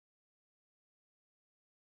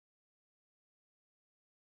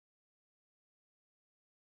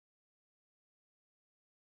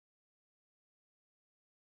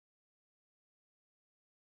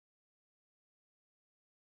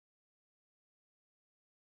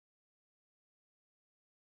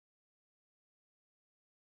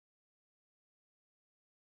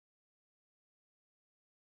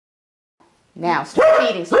Now, start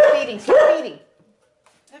feeding, start feeding, start feeding.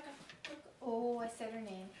 Oh, I said her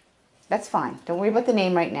name. That's fine. Don't worry about the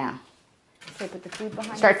name right now. Okay, put the food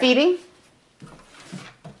behind. Start feeding.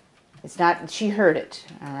 It's not, she heard it,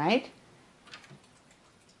 all right?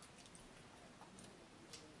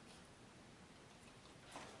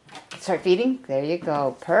 Start feeding. There you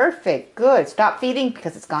go. Perfect. Good. Stop feeding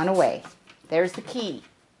because it's gone away. There's the key.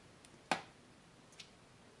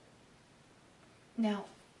 Now.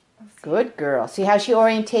 Good girl. See how she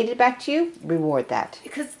orientated back to you? Reward that.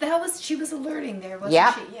 Because she was alerting there, wasn't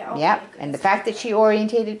Yep. she? Yeah. Okay, Yep. good. And the fact that she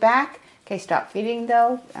orientated back. Okay, stop feeding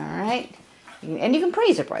though. All right. And you can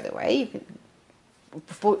praise her, by the way. You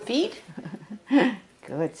can feed.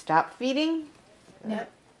 Good. Stop feeding.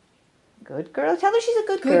 Yep. Good girl. Tell her she's a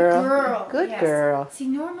good girl. Good girl. Good yes. girl. See,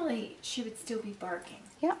 normally she would still be barking.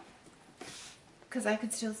 Yep.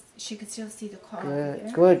 Because she could still see the car.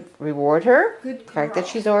 Good. Good. Reward her. Good The fact that girl.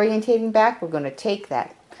 she's orientating back, we're going to take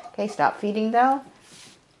that. Okay, stop feeding though.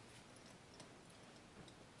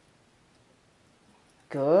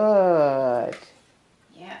 Good.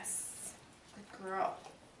 Yes. Good girl.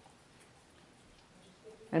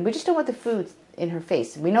 And we just don't want the food in her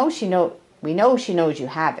face. We know she knows you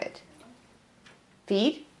have it.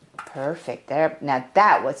 Feed. Perfect. There. Now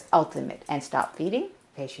that was ultimate. And stop feeding.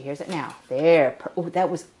 Okay, she hears it now. There. Oh, that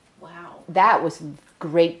was Wow. That was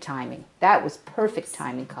great timing. That was perfect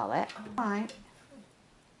timing, Colette. All right.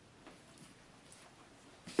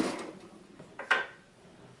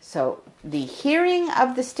 So the hearing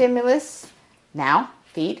of the stimulus. Now,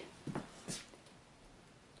 feed.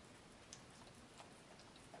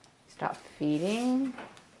 Stop feeding.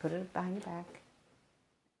 Put it behind your back.